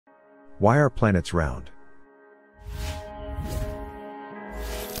Why are planets round?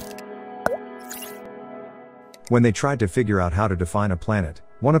 When they tried to figure out how to define a planet,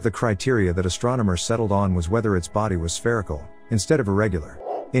 one of the criteria that astronomers settled on was whether its body was spherical, instead of irregular.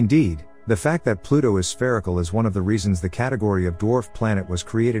 Indeed, the fact that Pluto is spherical is one of the reasons the category of dwarf planet was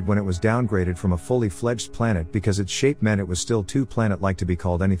created when it was downgraded from a fully fledged planet, because its shape meant it was still too planet-like to be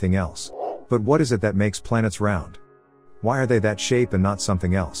called anything else. But what is it that makes planets round? Why are they that shape and not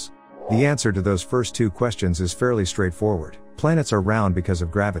something else? The answer to those first two questions is fairly straightforward. Planets are round because of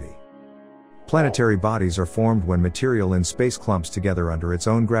gravity. Planetary bodies are formed when material in space clumps together under its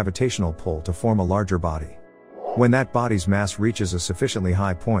own gravitational pull to form a larger body. When that body's mass reaches a sufficiently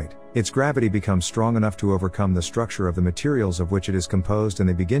high point, its gravity becomes strong enough to overcome the structure of the materials of which it is composed, and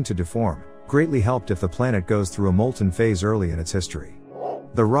they begin to deform, greatly helped if the planet goes through a molten phase early in its history.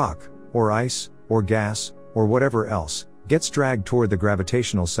 The rock, or ice, or gas, or whatever else, gets dragged toward the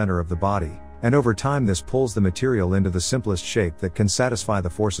gravitational center of the body, and over time this pulls the material into the simplest shape that can satisfy the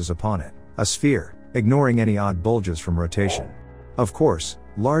forces upon it, a sphere, ignoring any odd bulges from rotation. Of course,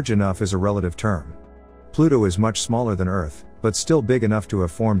 large enough is a relative term. Pluto is much smaller than Earth, but still big enough to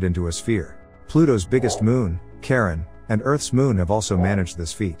have formed into a sphere. Pluto's biggest moon, Charon, and Earth's moon have also managed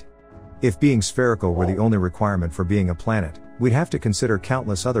this feat. If being spherical were the only requirement for being a planet, we'd have to consider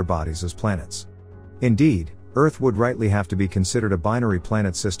countless other bodies as planets. Indeed, Earth would rightly have to be considered a binary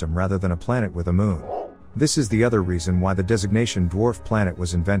planet system rather than a planet with a moon. This is the other reason why the designation dwarf planet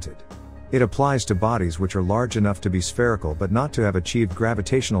was invented. It applies to bodies which are large enough to be spherical but not to have achieved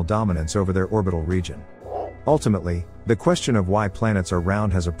gravitational dominance over their orbital region. Ultimately, the question of why planets are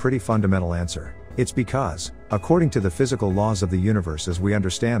round has a pretty fundamental answer. It's because, according to the physical laws of the universe as we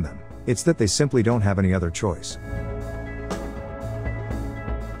understand them, it's that they simply don't have any other choice.